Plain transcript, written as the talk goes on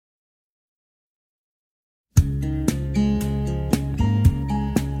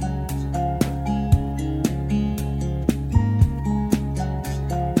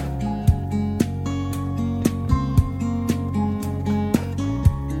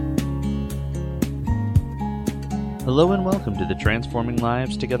Hello and welcome to the Transforming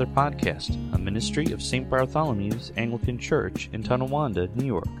Lives Together podcast, a ministry of St. Bartholomew's Anglican Church in Tonawanda, New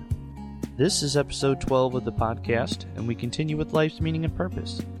York. This is episode 12 of the podcast, and we continue with Life's Meaning and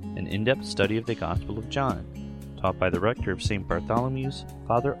Purpose, an in-depth study of the Gospel of John, taught by the rector of St. Bartholomew's,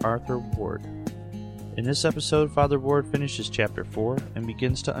 Father Arthur Ward. In this episode, Father Ward finishes chapter 4 and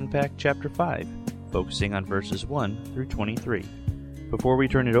begins to unpack chapter 5, focusing on verses 1 through 23. Before we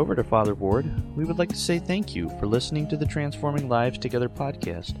turn it over to Father Ward, we would like to say thank you for listening to the Transforming Lives Together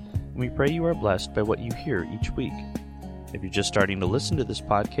podcast, and we pray you are blessed by what you hear each week. If you're just starting to listen to this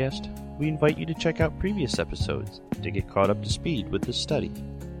podcast, we invite you to check out previous episodes to get caught up to speed with this study.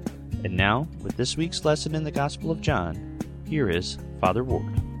 And now, with this week's lesson in the Gospel of John, here is Father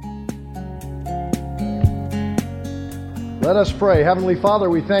Ward. Let us pray. Heavenly Father,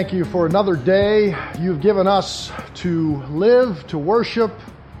 we thank you for another day you've given us to live, to worship,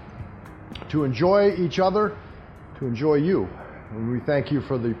 to enjoy each other, to enjoy you. And we thank you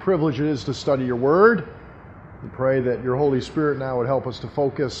for the privilege it is to study your word. We pray that your Holy Spirit now would help us to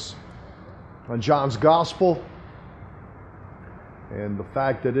focus on John's Gospel and the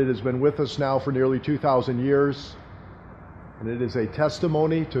fact that it has been with us now for nearly 2,000 years, and it is a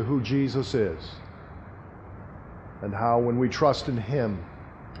testimony to who Jesus is, and how when we trust in Him,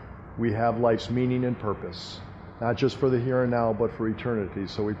 we have life's meaning and purpose, not just for the here and now, but for eternity.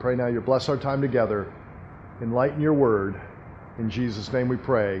 So we pray now you bless our time together, enlighten your word. In Jesus' name we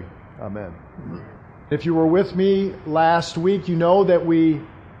pray. Amen. If you were with me last week, you know that we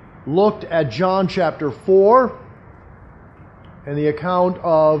looked at John chapter 4 and the account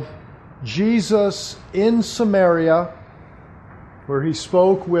of Jesus in Samaria, where he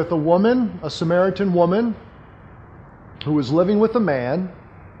spoke with a woman, a Samaritan woman, who was living with a man,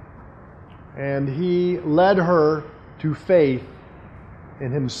 and he led her to faith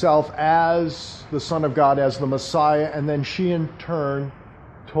in himself as the Son of God, as the Messiah, and then she in turn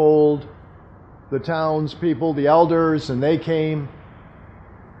told the townspeople, the elders, and they came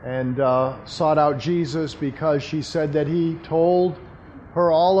and sought out Jesus because she said that he told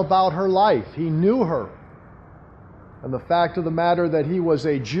her all about her life. He knew her. And the fact of the matter that he was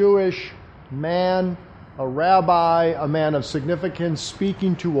a Jewish man, a rabbi, a man of significance,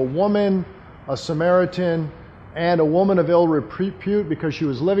 speaking to a woman, a Samaritan, and a woman of ill repute because she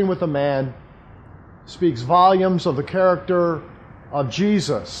was living with a man, speaks volumes of the character of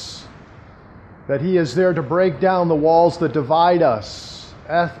Jesus, that he is there to break down the walls that divide us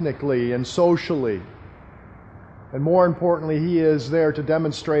ethnically and socially. And more importantly, he is there to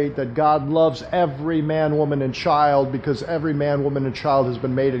demonstrate that God loves every man, woman, and child, because every man, woman, and child has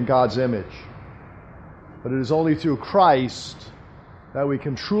been made in God's image. But it is only through Christ that we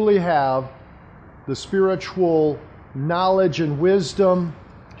can truly have the spiritual knowledge and wisdom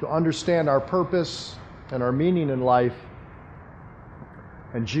to understand our purpose and our meaning in life.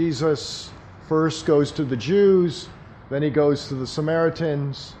 And Jesus first goes to the Jews, then he goes to the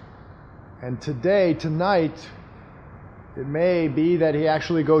Samaritans, and tonight, it may be that he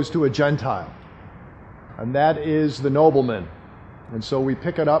actually goes to a Gentile, and that is the nobleman. And so we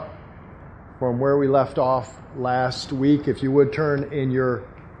pick it up from where we left off last week. If you would turn in your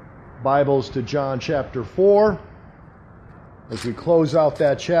Bibles to John chapter 4 as we close out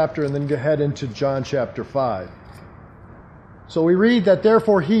that chapter and then go ahead into John chapter 5. So we read that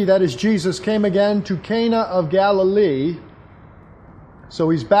therefore he, that is Jesus, came again to Cana of Galilee.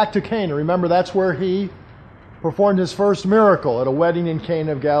 So he's back to Cana. Remember, that's where he performed his first miracle, at a wedding in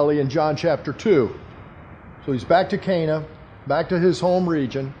Cana of Galilee in John chapter 2. So he's back to Cana, back to his home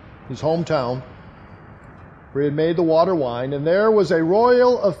region, his hometown, where he had made the water wine. And there was a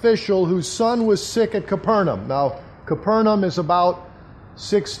royal official whose son was sick at Capernaum. Now, Capernaum is about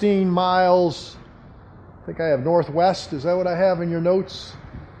 16 miles, I think I have northwest. Is that what I have in your notes?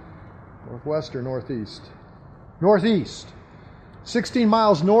 Northwest or northeast? Northeast. 16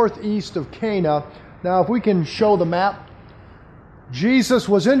 miles northeast of Cana. Now, if we can show the map, Jesus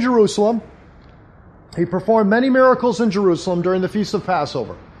was in Jerusalem. He performed many miracles in Jerusalem during the Feast of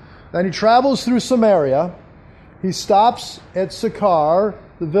Passover. Then he travels through Samaria. He stops at Sychar,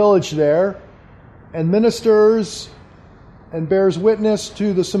 the village there, and ministers and bears witness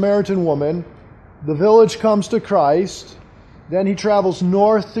to the Samaritan woman. The village comes to Christ. Then he travels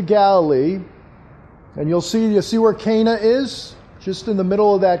north to Galilee. And you see where Cana is? Just in the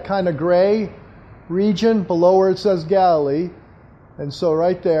middle of that kind of gray region, below where it says Galilee. And so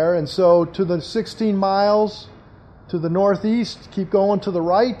right there. And so to the 16 miles to the northeast, keep going to the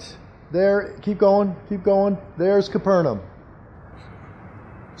right. There, keep going. There's Capernaum.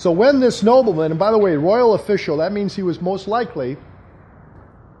 So when this nobleman, and by the way, royal official, that means he was most likely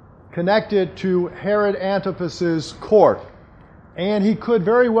connected to Herod Antipas's court. And he could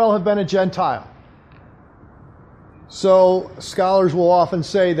very well have been a Gentile. So scholars will often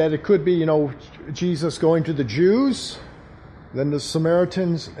say that it could be, Jesus going to the Jews, then the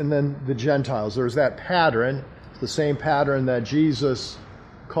Samaritans, and then the Gentiles. There's that pattern, the same pattern that Jesus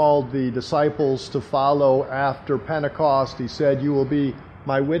called the disciples to follow after Pentecost. He said, "You will be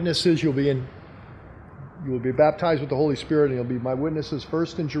my witnesses. You will be baptized with the Holy Spirit, and you'll be my witnesses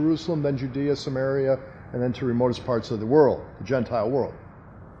first in Jerusalem, then Judea, Samaria, and then to remotest parts of the world, the Gentile world."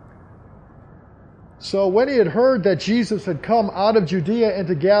 So when he had heard that Jesus had come out of Judea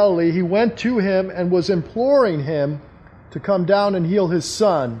into Galilee, he went to him and was imploring him to come down and heal his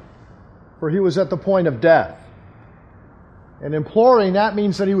son, for he was at the point of death. And imploring, that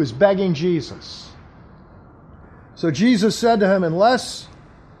means that he was begging Jesus. So Jesus said to him, "Unless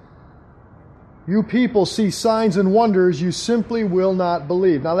you people see signs and wonders, you simply will not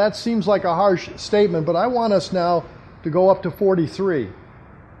believe." Now that seems like a harsh statement, but I want us now to go up to 43.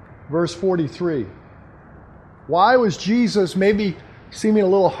 Verse 43. Why was Jesus maybe seeming a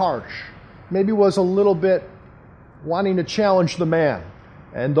little harsh? Maybe was a little bit wanting to challenge the man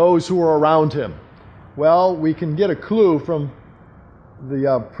and those who were around him. Well, we can get a clue from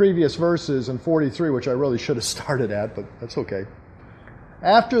the previous verses in 43, which I really should have started at, but that's okay.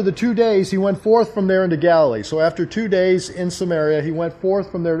 After the 2 days, he went forth from there into Galilee. So after 2 days in Samaria, he went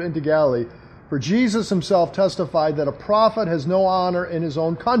forth from there into Galilee. For Jesus himself testified that a prophet has no honor in his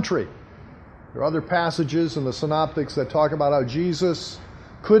own country. There are other passages in the synoptics that talk about how Jesus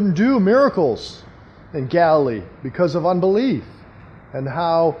couldn't do miracles in Galilee because of unbelief, and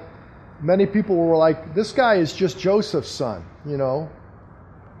how many people were like, "This guy is just Joseph's son,"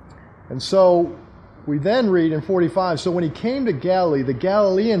 And so we then read in 45, "So when he came to Galilee, the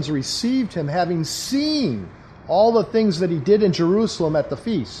Galileans received him, having seen all the things that he did in Jerusalem at the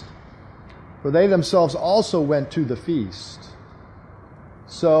feast. For they themselves also went to the feast."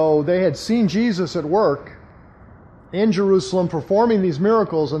 So they had seen Jesus at work in Jerusalem performing these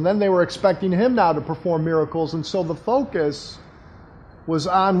miracles, and then they were expecting him now to perform miracles. And so the focus was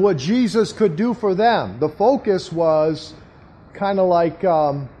on what Jesus could do for them. The focus was kind of like,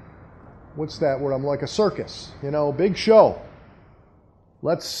 what's that word? Like a circus, big show.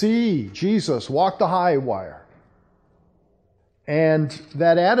 Let's see Jesus walk the high wire. And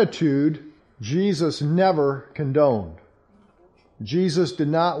that attitude, Jesus never condoned. Jesus did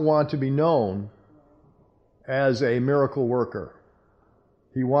not want to be known as a miracle worker.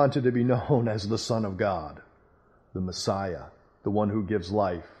 He wanted to be known as the Son of God, the Messiah, the one who gives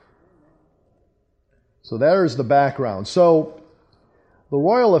life. So there's the background. So the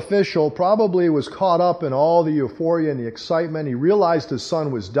royal official probably was caught up in all the euphoria and the excitement. He realized his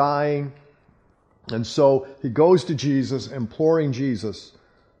son was dying. And so he goes to Jesus, imploring Jesus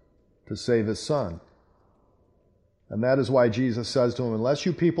to save his son. And that is why Jesus says to him, "Unless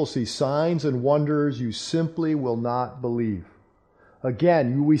you people see signs and wonders, you simply will not believe."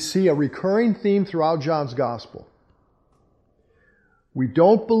 Again, we see a recurring theme throughout John's Gospel. We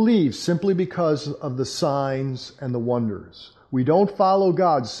don't believe simply because of the signs and the wonders. We don't follow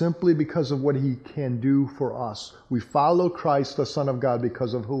God simply because of what he can do for us. We follow Christ, the Son of God,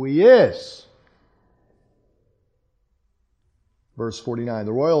 because of who he is. Verse 49,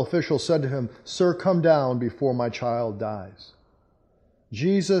 the royal official said to him, "Sir, come down before my child dies."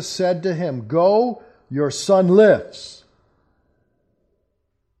 Jesus said to him, "Go, your son lives."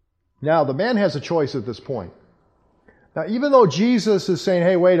 Now, the man has a choice at this point. Now, even though Jesus is saying,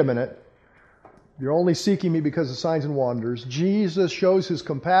 "Hey, wait a minute, you're only seeking me because of signs and wonders," Jesus shows his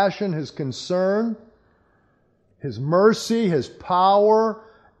compassion, his concern, his mercy, his power,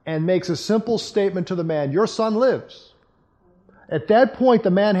 and makes a simple statement to the man, "Your son lives." At that point,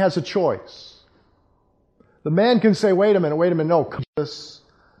 the man has a choice. The man can say, wait a minute, no, Jesus,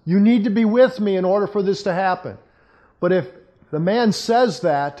 you need to be with me in order for this to happen. But if the man says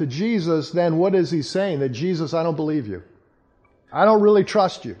that to Jesus, then what is he saying? That, "Jesus, I don't believe you. I don't really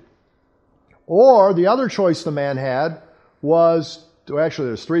trust you." Or the other choice the man had was, actually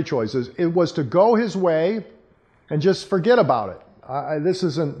there's three choices. It was to go his way and just forget about it. This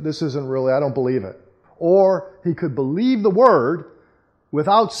isn't really, I don't believe it. Or he could believe the word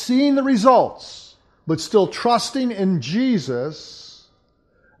without seeing the results, but still trusting in Jesus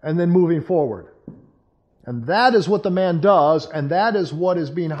and then moving forward. And that is what the man does, and that is what is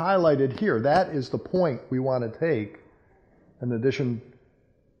being highlighted here. That is the point we want to take, in addition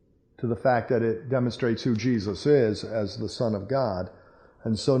to the fact that it demonstrates who Jesus is as the Son of God.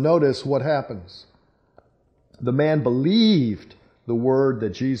 And so notice what happens. The man believed the word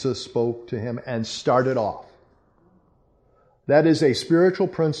that Jesus spoke to him and started off. That is a spiritual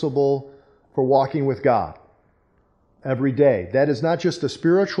principle for walking with God every day. That is not just a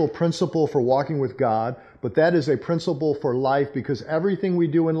spiritual principle for walking with God, but that is a principle for life, because everything we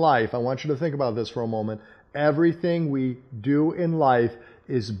do in life, I want you to think about this for a moment, everything we do in life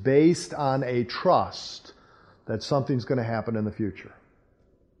is based on a trust that something's going to happen in the future.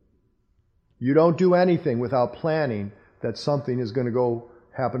 You don't do anything without planning that something is going to go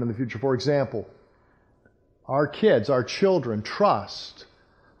happen in the future. For example, our kids, our children, trust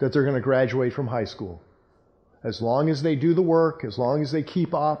that they're going to graduate from high school. As long as they do the work, as long as they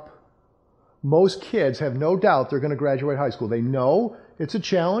keep up, most kids have no doubt they're going to graduate high school. They know it's a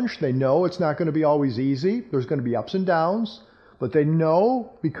challenge. They know it's not going to be always easy. There's going to be ups and downs. But they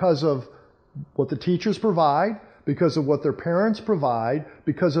know, because of what the teachers provide, because of what their parents provide,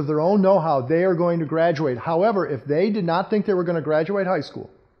 because of their own know-how, they are going to graduate. However, if they did not think they were going to graduate high school,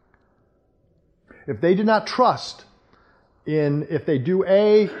 if they did not trust in if they do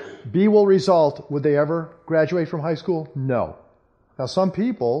A, B will result, would they ever graduate from high school? No. Now, some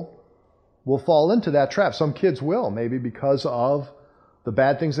people will fall into that trap. Some kids will, maybe because of the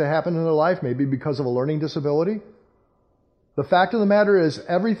bad things that happen in their life, maybe because of a learning disability. The fact of the matter is,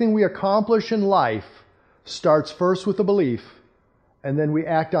 everything we accomplish in life starts first with a belief, and then we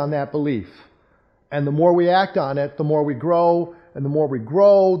act on that belief. And the more we act on it, the more we grow, and the more we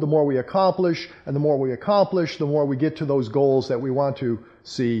grow, the more we accomplish, and the more we accomplish, the more we get to those goals that we want to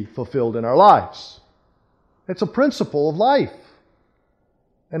see fulfilled in our lives. It's a principle of life.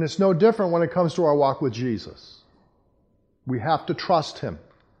 And it's no different when it comes to our walk with Jesus. We have to trust Him.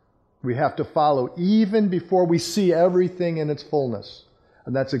 We have to follow even before we see everything in its fullness.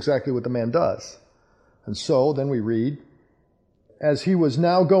 And that's exactly what the man does. And so, then we read, as he was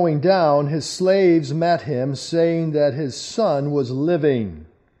now going down, his slaves met him, saying that his son was living.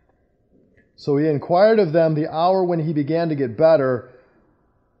 So he inquired of them the hour when he began to get better.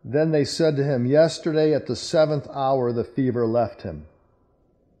 Then they said to him, yesterday at the 7th hour the fever left him.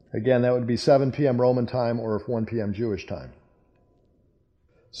 Again, that would be 7 p.m. Roman time or 1 p.m. Jewish time.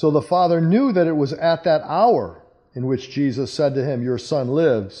 So the father knew that it was at that hour in which Jesus said to him, your son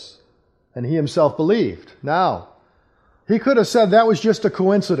lives. And he himself believed. Now, he could have said that was just a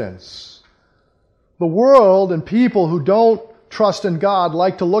coincidence. The world and people who don't trust in God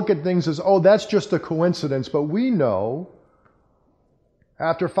like to look at things as, oh, that's just a coincidence. But we know,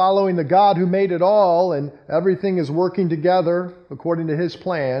 after following the God who made it all and everything is working together according to His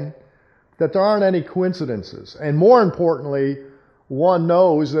plan, that there aren't any coincidences. And more importantly, one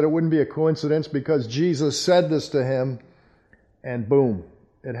knows that it wouldn't be a coincidence because Jesus said this to him, and boom,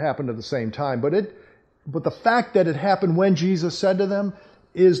 it happened at the same time. But the fact that it happened when Jesus said to them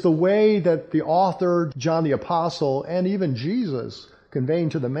is the way that the author, John the Apostle, and even Jesus conveying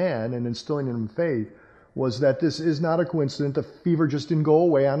to the man and instilling in him faith was that this is not a coincidence. The fever just didn't go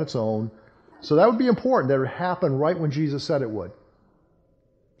away on its own. So that would be important, that it happened right when Jesus said it would.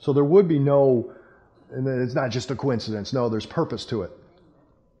 So there would be no, and it's not just a coincidence. No, there's purpose to it.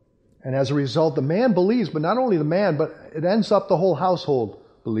 And as a result, the man believes, but not only the man, but it ends up the whole household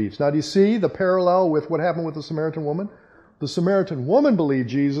believes. Now, do you see the parallel with what happened with the Samaritan woman? The Samaritan woman believed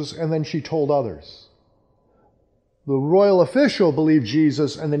Jesus, and then she told others. The royal official believed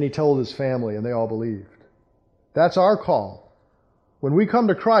Jesus, and then he told his family, and they all believed. That's our call. When we come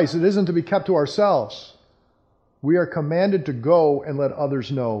to Christ, it isn't to be kept to ourselves. We are commanded to go and let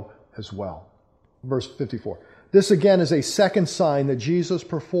others know as well. Verse 54. This again is a second sign that Jesus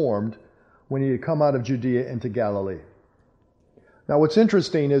performed when he had come out of Judea into Galilee. Now what's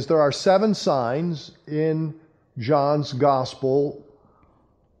interesting is there are 7 signs in John's Gospel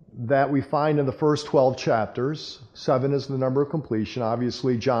that we find in the first 12 chapters. 7 is the number of completion.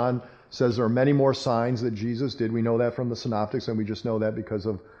 Obviously, John says there are many more signs that Jesus did. We know that from the Synoptics, and we just know that because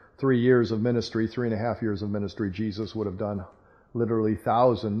of 3 years of ministry, 3.5 years of ministry, Jesus would have done literally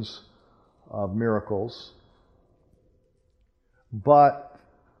thousands of miracles. But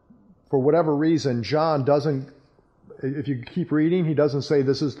for whatever reason, John doesn't, if you keep reading, he doesn't say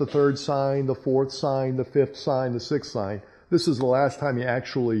this is the 3rd sign, the 4th sign, the 5th sign, the 6th sign. This is the last time he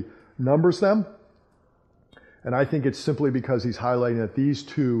actually numbers them. And I think it's simply because he's highlighting that these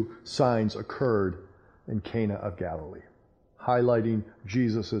 2 signs occurred in Cana of Galilee, highlighting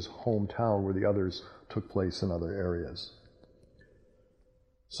Jesus' hometown where the others took place in other areas.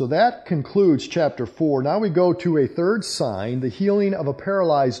 So that concludes chapter 4. Now we go to a 3rd sign, the healing of a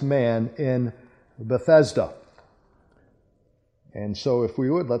paralyzed man in Bethesda. And so if we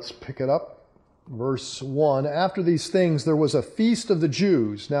would, let's pick it up. Verse 1, after these things there was a feast of the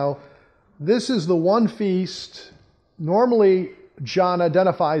Jews. Now, this is the one feast, normally John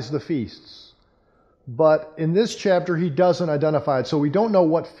identifies the feasts. But in this chapter, he doesn't identify it, so we don't know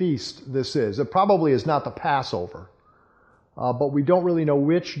what feast this is. It probably is not the Passover. But we don't really know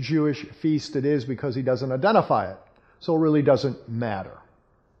which Jewish feast it is because he doesn't identify it. So it really doesn't matter.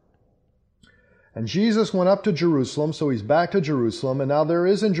 And Jesus went up to Jerusalem, so he's back to Jerusalem. And now there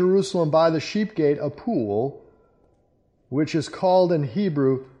is in Jerusalem by the sheep gate a pool, which is called in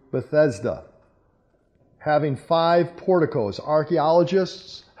Hebrew Bethesda, having 5 porticos.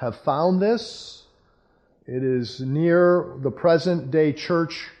 Archaeologists have found this. It is near the present-day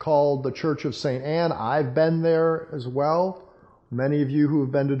church called the Church of St. Anne. I've been there as well. Many of you who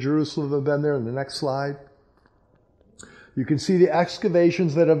have been to Jerusalem have been there. In the next slide. You can see the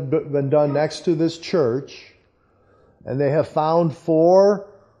excavations that have been done next to this church. And they have found 4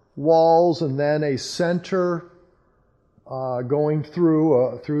 walls and then a center going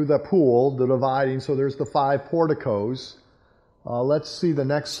through the pool, the dividing. So there's the 5 porticos. Let's see the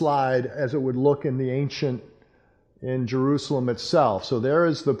next slide as it would look in in Jerusalem itself. So there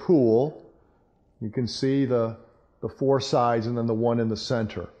is the pool. You can see the 4 sides and then the one in the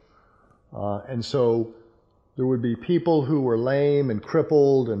center. And so there would be people who were lame and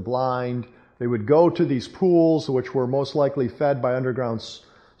crippled and blind. They would go to these pools, which were most likely fed by underground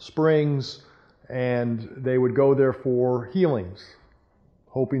springs, and they would go there for healings,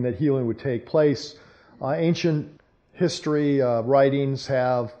 hoping that healing would take place. Ancient history writings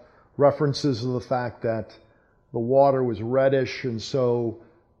have references to the fact that the water was reddish and so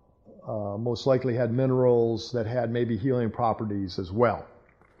most likely had minerals that had maybe healing properties as well.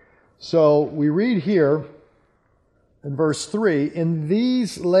 So we read here in verse 3, "In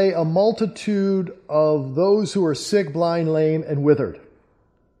these lay a multitude of those who were sick, blind, lame, and withered."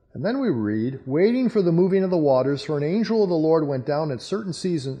 And then we read, "Waiting for the moving of the waters, for an angel of the Lord went down at certain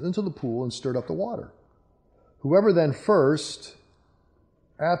seasons into the pool and stirred up the water. Whoever then first,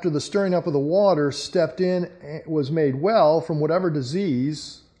 after the stirring up of the water, stepped in was made well from whatever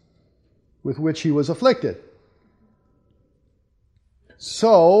disease with which he was afflicted."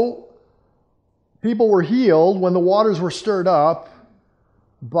 So, people were healed when the waters were stirred up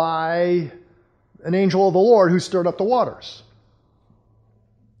by an angel of the Lord who stirred up the waters.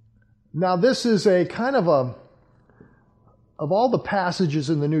 Now, this is a kind of of all the passages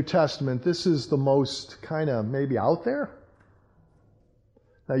in the New Testament, this is the most kind of maybe out there.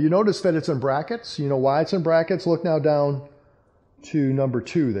 Now, you notice that it's in brackets. You know why it's in brackets? Look now down to number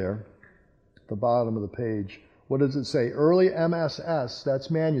 2 there, at the bottom of the page. What does it say? Early MSS, that's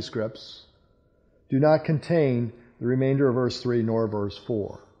manuscripts, do not contain the remainder of verse 3 nor verse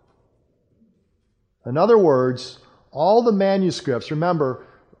 4. In other words, all the manuscripts, remember,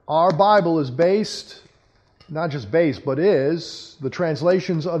 our Bible is based, not just based, but is the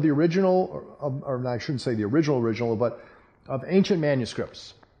translations of the original, or I shouldn't say the original, but of ancient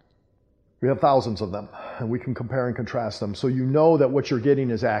manuscripts. We have thousands of them, and we can compare and contrast them, so you know that what you're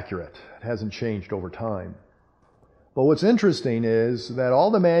getting is accurate. It hasn't changed over time. But what's interesting is that all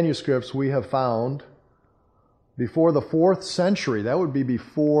the manuscripts we have found before the 4th century, that would be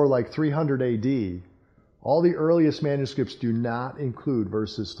before like 300 AD, all the earliest manuscripts do not include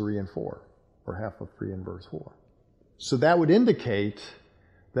verses 3 and 4, or half of 3 and verse 4. So that would indicate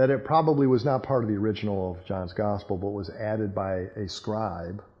that it probably was not part of the original of John's Gospel, but was added by a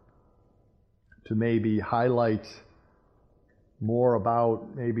scribe to maybe highlight more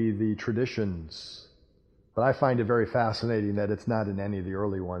about maybe the traditions. But I find it very fascinating that it's not in any of the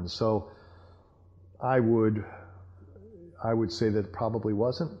early ones. So I would say that it probably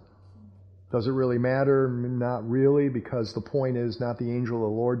wasn't. Does it really matter? Not really, because the point is not the angel of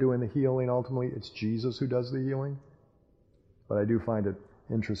the Lord doing the healing ultimately. It's Jesus who does the healing. But I do find it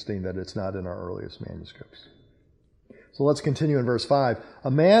interesting that it's not in our earliest manuscripts. So let's continue in verse 5.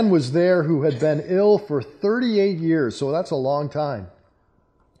 "A man was there who had been ill for 38 years. So that's a long time.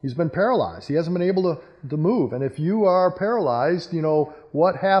 He's been paralyzed. He hasn't been able to move. And if you are paralyzed, you know,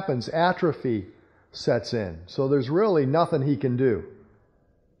 what happens? Atrophy sets in. So there's really nothing he can do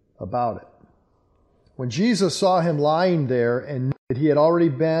about it. When Jesus saw him lying there and that he had already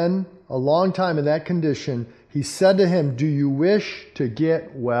been a long time in that condition, he said to him, 'Do you wish to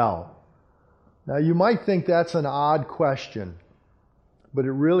get well?'" Now you might think that's an odd question, but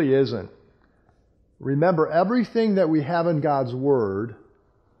it really isn't. Remember, everything that we have in God's Word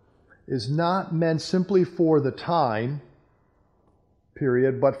is not meant simply for the time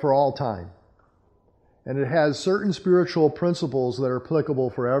period, but for all time. And it has certain spiritual principles that are applicable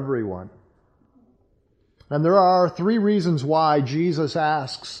for everyone. And there are 3 reasons why Jesus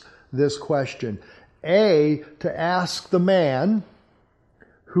asks this question. A, to ask the man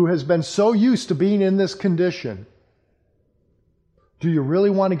who has been so used to being in this condition, do you really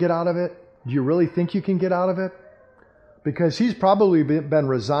want to get out of it? Do you really think you can get out of it? Because he's probably been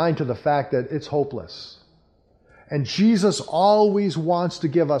resigned to the fact that it's hopeless. And Jesus always wants to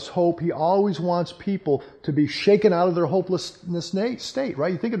give us hope. He always wants people to be shaken out of their hopelessness state,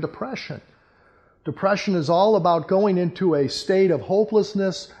 right? You think of depression. Depression is all about going into a state of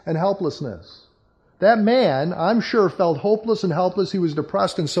hopelessness and helplessness. That man, I'm sure, felt hopeless and helpless. He was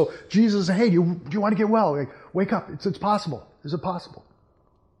depressed. And so Jesus said, hey, do you want to get well? Like, wake up. It's possible. Is it possible?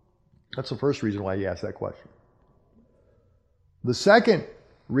 That's the first reason why he asked that question. The second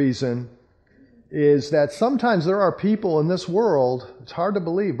reason is that sometimes there are people in this world, it's hard to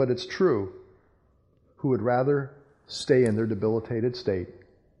believe, but it's true, who would rather stay in their debilitated state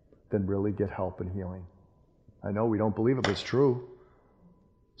than really get help and healing. I know we don't believe it, but it's true.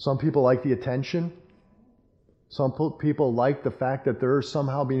 Some people like the attention. Some people like the fact that they're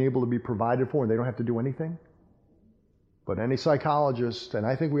somehow being able to be provided for and they don't have to do anything. But any psychologist, and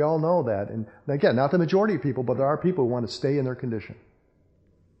I think we all know that, and again, not the majority of people, but there are people who want to stay in their condition.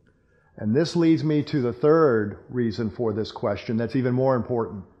 And this leads me to the third reason for this question that's even more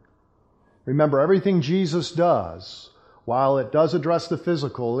important. Remember, everything Jesus does, while it does address the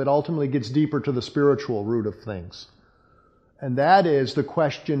physical, it ultimately gets deeper to the spiritual root of things. And that is the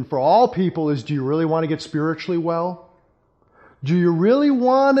question for all people is, do you really want to get spiritually well? Do you really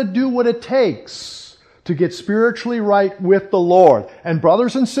want to do what it takes to get spiritually right with the Lord? And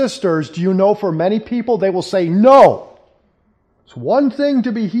brothers and sisters, do you know for many people they will say no. It's one thing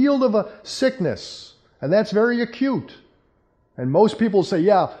to be healed of a sickness, and that's very acute. And most people say,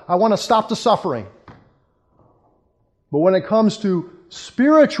 yeah, I want to stop the suffering. But when it comes to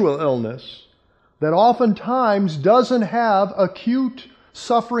spiritual illness, that oftentimes doesn't have acute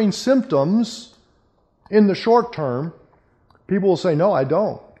suffering symptoms in the short term, people will say, no, I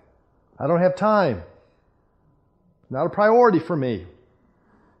don't. I don't have time. Not a priority for me.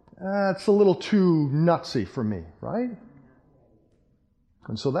 It's a little too nutsy for me, right?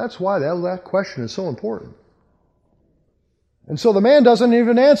 And so that's why that question is so important. And so the man doesn't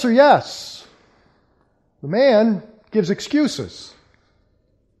even answer yes. The man gives excuses.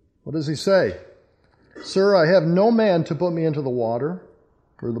 What does he say? Sir, I have no man to put me into the water,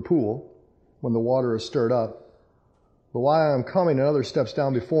 or the pool, when the water is stirred up. But while I am coming, another steps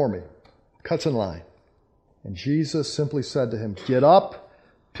down before me. Cuts in line. And Jesus simply said to him, get up,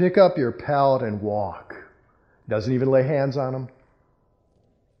 pick up your pallet, and walk. Doesn't even lay hands on him.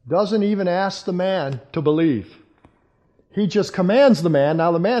 Doesn't even ask the man to believe. He just commands the man.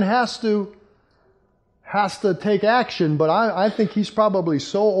 Now the man has to take action, but I think he's probably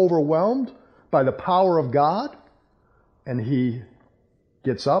so overwhelmed by the power of God, and he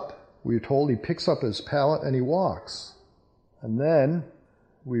gets up. We're told he picks up his pallet and he walks. And then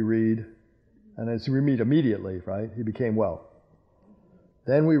we read, and as we read immediately, right, he became well.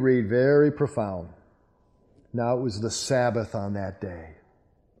 Then we read very profound. Now it was the Sabbath on that day.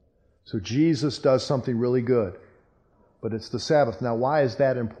 So Jesus does something really good, but it's the Sabbath. Now, why is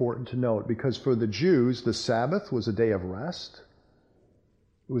that important to note? Because for the Jews, the Sabbath was a day of rest.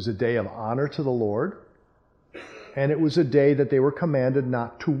 It was a day of honor to the Lord, and it was a day that they were commanded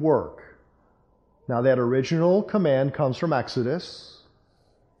not to work. Now, that original command comes from Exodus,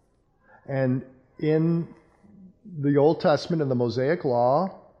 and in the Old Testament, in the Mosaic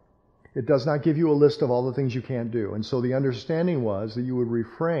Law, it does not give you a list of all the things you can't do. And so the understanding was that you would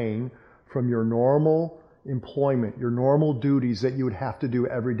refrain from your normal employment, your normal duties that you would have to do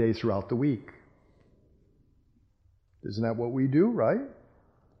every day throughout the week. Isn't that what we do, right?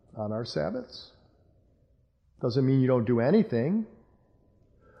 On our Sabbaths. Doesn't mean you don't do anything.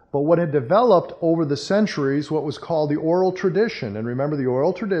 But what had developed over the centuries, what was called the oral tradition. And remember, the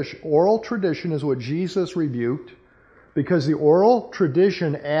oral tradition is what Jesus rebuked, because the oral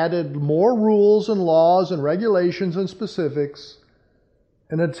tradition added more rules and laws and regulations and specifics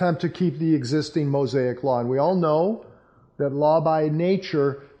in an attempt to keep the existing Mosaic law. And we all know that law by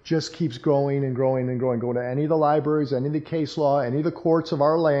nature just keeps growing and growing and growing. Go to any of the libraries, any of the case law, any of the courts of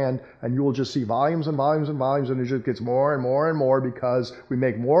our land, and you will just see volumes and volumes and volumes, and it just gets more and more and more because we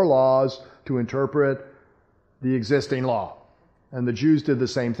make more laws to interpret the existing law. And the Jews did the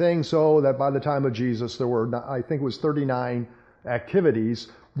same thing, so that by the time of Jesus, there were, I think it was 39 activities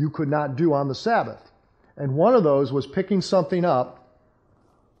you could not do on the Sabbath. And one of those was picking something up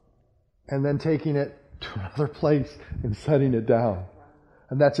and then taking it to another place and setting it down.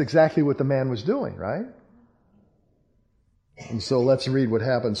 And that's exactly what the man was doing, right? And so let's read what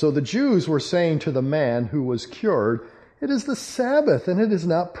happened. So the Jews were saying to the man who was cured, it is the Sabbath, and it is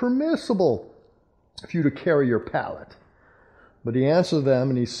not permissible for you to carry your pallet. But he answered them,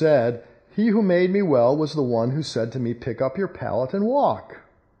 and he said, he who made me well was the one who said to me, pick up your pallet and walk.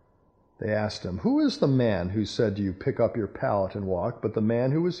 They asked him, "Who is the man who said to you, 'Pick up your pallet and walk'?" But the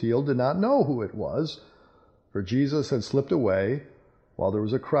man who was healed did not know who it was, for Jesus had slipped away while there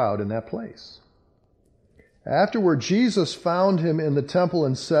was a crowd in that place. Afterward, Jesus found him in the temple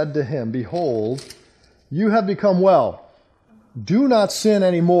and said to him, "Behold, you have become well. Do not sin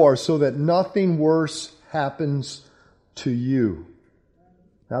anymore, so that nothing worse happens to you."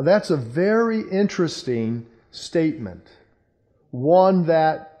 Now that's a very interesting statement. One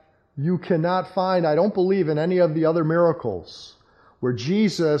that you cannot find, I don't believe, in any of the other miracles. Where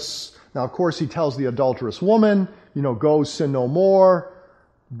Jesus, now of course he tells the adulterous woman, go sin no more.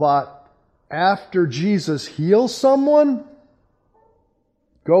 But after Jesus heals someone,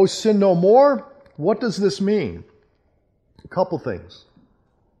 go sin no more, what does this mean? A couple things.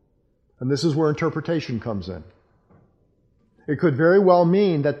 And this is where interpretation comes in. It could very well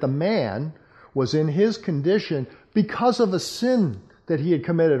mean that the man was in his condition because of a sin that he had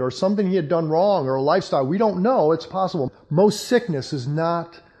committed or something he had done wrong or a lifestyle. We don't know. It's possible. Most sickness is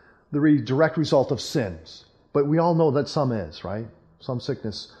not the direct result of sins. But we all know that some is, right? Some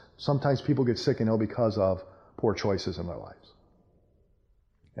sickness. Sometimes people get sick because of poor choices in their lives.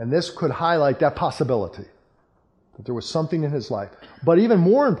 And this could highlight that possibility, that there was something in his life. But even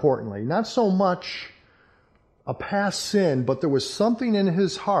more importantly, not so much a past sin, but there was something in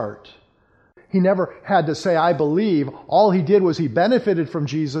his heart. He never had to say, "I believe." All he did was he benefited from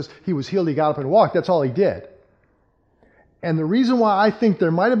Jesus. He was healed. He got up and walked. That's all he did. And the reason why I think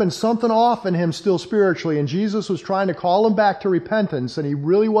there might have been something off in him still spiritually, and Jesus was trying to call him back to repentance, and he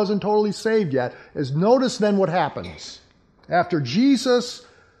really wasn't totally saved yet, is notice then what happens. After Jesus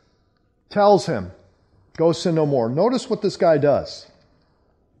tells him, "Go sin no more," notice what this guy does.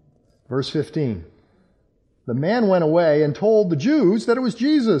 Verse 15. The man went away and told the Jews that it was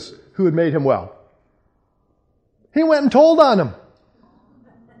Jesus who had made him well. He went and told on him.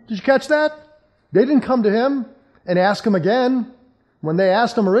 Did you catch that? They didn't come to him and ask him again. When they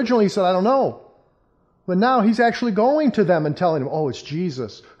asked him originally, he said, "I don't know." But now he's actually going to them and telling them, "Oh, it's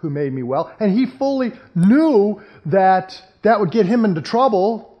Jesus who made me well." And he fully knew that that would get him into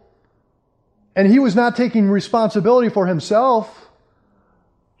trouble. And he was not taking responsibility for himself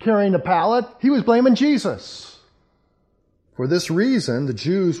carrying a pallet. He was blaming Jesus. For this reason, the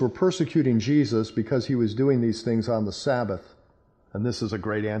Jews were persecuting Jesus because he was doing these things on the Sabbath. And this is a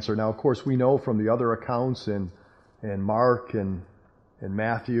great answer. Now, of course, we know from the other accounts in Mark and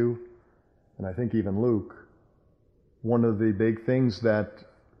Matthew, and I think even Luke, one of the big things that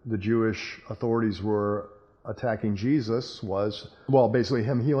the Jewish authorities were attacking Jesus was, basically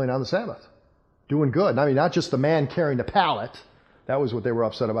him healing on the Sabbath. Doing good. I mean, not just the man carrying the pallet. That was what they were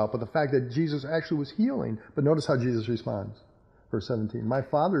upset about. But the fact that Jesus actually was healing. But notice how Jesus responds. Verse 17. "My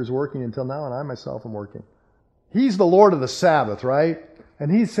Father is working until now, and I myself am working." He's the Lord of the Sabbath, right? And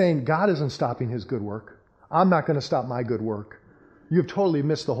he's saying, God isn't stopping his good work. I'm not going to stop my good work. You've totally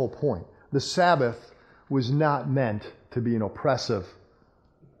missed the whole point. The Sabbath was not meant to be an oppressive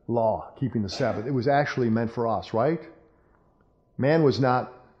law, keeping the Sabbath. It was actually meant for us, right? Man was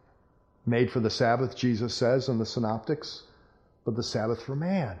not made for the Sabbath, Jesus says in the Synoptics, but the Sabbath for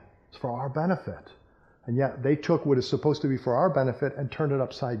man. It's for our benefit. And yet they took what is supposed to be for our benefit and turned it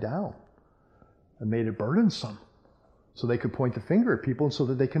upside down and made it burdensome so they could point the finger at people and so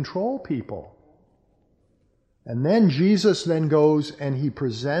that they control people. And then Jesus then goes and he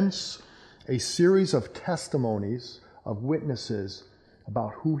presents a series of testimonies, of witnesses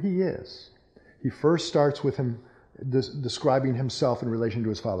about who he is. He first starts with him describing himself in relation to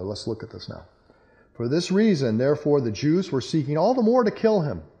his Father. Let's look at this now. "For this reason, therefore, the Jews were seeking all the more to kill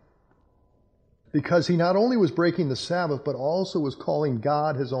him, because he not only was breaking the Sabbath, but also was calling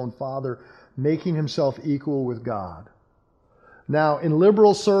God his own Father, making himself equal with God." Now, in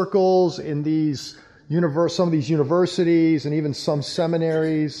liberal circles, in some of these universities, and even some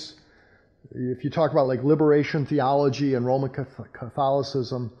seminaries, if you talk about like liberation theology and Roman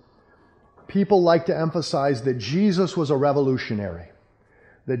Catholicism, people like to emphasize that Jesus was a revolutionary,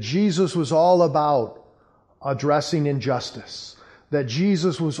 that Jesus was all about addressing injustice, that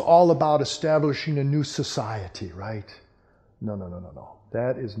Jesus was all about establishing a new society, right? No.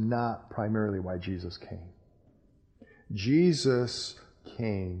 That is not primarily why Jesus came. Jesus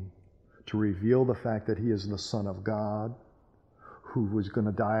came to reveal the fact that he is the Son of God, who was going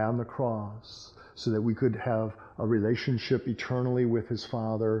to die on the cross so that we could have a relationship eternally with his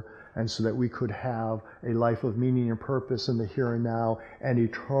Father, and so that we could have a life of meaning and purpose in the here and now and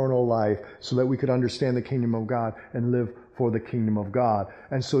eternal life, so that we could understand the kingdom of God and live for the kingdom of God.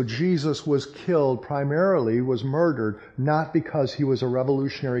 And so Jesus was killed primarily, was murdered, not because he was a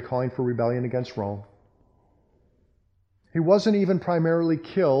revolutionary calling for rebellion against Rome. He wasn't even primarily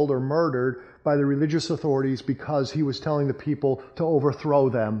killed or murdered by the religious authorities because he was telling the people to overthrow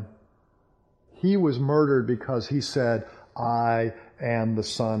them. He was murdered because he said, I am the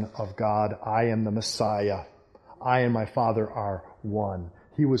Son of God. I am the Messiah. I and my Father are one.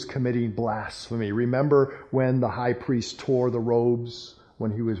 He was committing blasphemy. Remember when the high priest tore the robes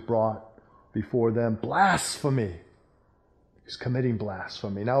when he was brought before them? Blasphemy. He's committing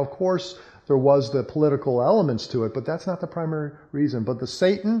blasphemy. Now, of course, there was the political elements to it, but that's not the primary reason. But the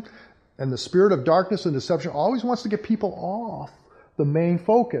Satan and the spirit of darkness and deception always wants to get people off the main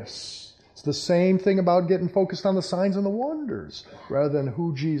focus. It's the same thing about getting focused on the signs and the wonders rather than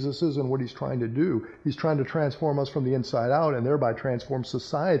who Jesus is and what he's trying to do. He's trying to transform us from the inside out and thereby transform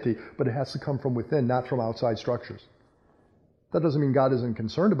society, but it has to come from within, not from outside structures. That doesn't mean God isn't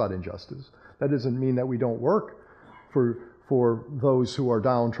concerned about injustice. That doesn't mean that we don't work for those who are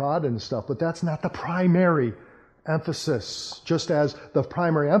downtrodden and stuff, but that's not the primary emphasis. Just as the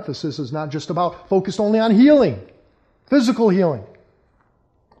primary emphasis is not just about focused only on healing, physical healing.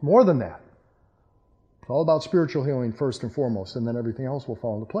 More than that. It's all about spiritual healing first and foremost, and then everything else will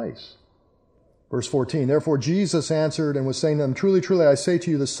fall into place. Verse 14, therefore Jesus answered and was saying to them, truly, truly, I say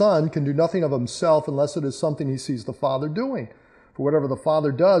to you, the Son can do nothing of himself unless it is something he sees the Father doing. For whatever the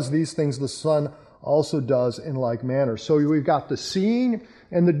Father does, these things the Son also does in like manner. So we've got the seeing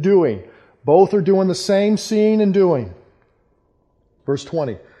and the doing. Both are doing the same seeing and doing. Verse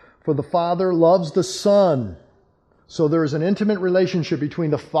 20, for the Father loves the Son. So there is an intimate relationship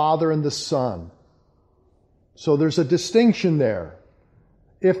between the Father and the Son. So there's a distinction there.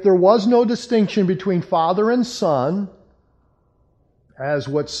 If there was no distinction between Father and Son, as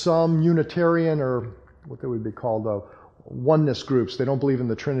what some Unitarian or what they would be called oneness groups, they don't believe in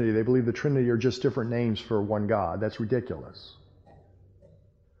the Trinity. They believe the Trinity are just different names for one God. That's ridiculous.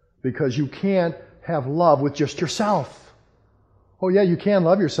 Because you can't have love with just yourself. Oh yeah, you can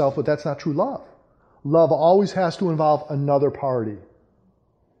love yourself, but that's not true love. Love always has to involve another party.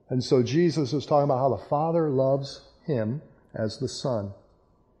 And so Jesus is talking about how the Father loves him as the Son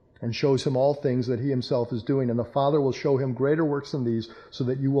and shows him all things that he himself is doing. And the Father will show him greater works than these so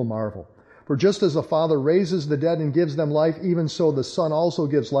that you will marvel. For just as the Father raises the dead and gives them life, even so the Son also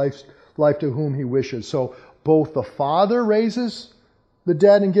gives life to whom he wishes. So both the Father raises the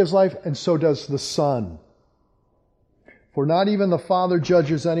dead and gives life, and so does the Son. For not even the Father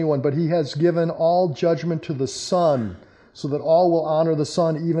judges anyone, but he has given all judgment to the Son, so that all will honor the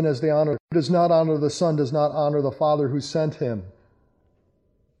Son even as they honor. Who does not honor the Son does not honor the Father who sent him.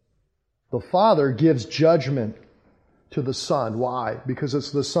 The Father gives judgment to the Son. Why? Because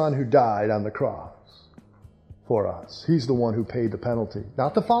it's the Son who died on the cross for us. He's the one who paid the penalty,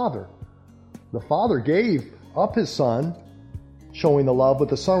 not the Father. The Father gave up his Son, showing the love, but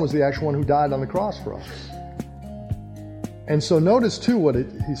the Son was the actual one who died on the cross for us. And so notice too what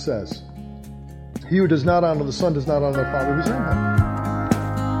he says. He who does not honor the Son does not honor the Father who's in heaven.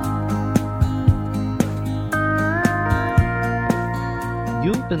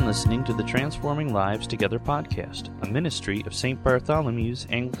 You have been listening to the Transforming Lives Together podcast, a ministry of St. Bartholomew's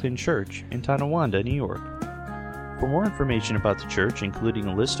Anglican Church in Tonawanda, New York. For more information about the church, including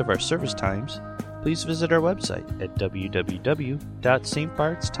a list of our service times, please visit our website at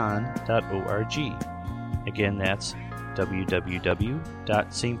www.stbartston.org. Again, that's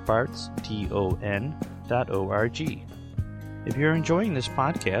www.stbartston.org. If you're enjoying this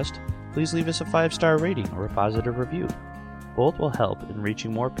podcast, please leave us a 5-star rating or a positive review. Both will help in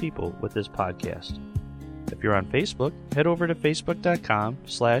reaching more people with this podcast. If you're on Facebook, head over to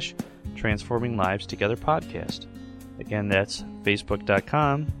facebook.com/Transforming Lives Together podcast. Again, that's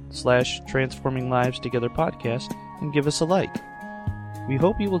facebook.com/Transforming Lives Together podcast, and give us a like. We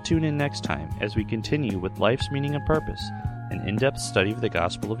hope you will tune in next time as we continue with life's meaning and purpose, an in-depth study of the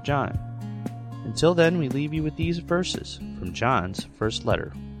Gospel of John. Until then, we leave you with these verses from John's first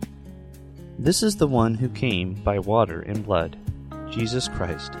letter. This is the one who came by water and blood, Jesus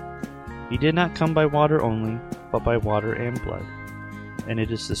Christ. He did not come by water only, but by water and blood. And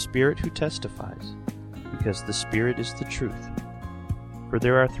it is the Spirit who testifies, because the Spirit is the truth. For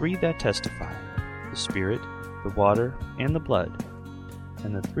there are 3 that testify, the Spirit, the water, and the blood,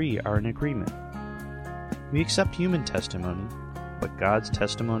 and the 3 are in agreement. We accept human testimony, but God's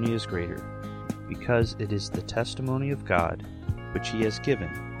testimony is greater, because it is the testimony of God which he has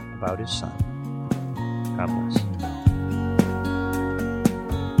given about his Son. God bless.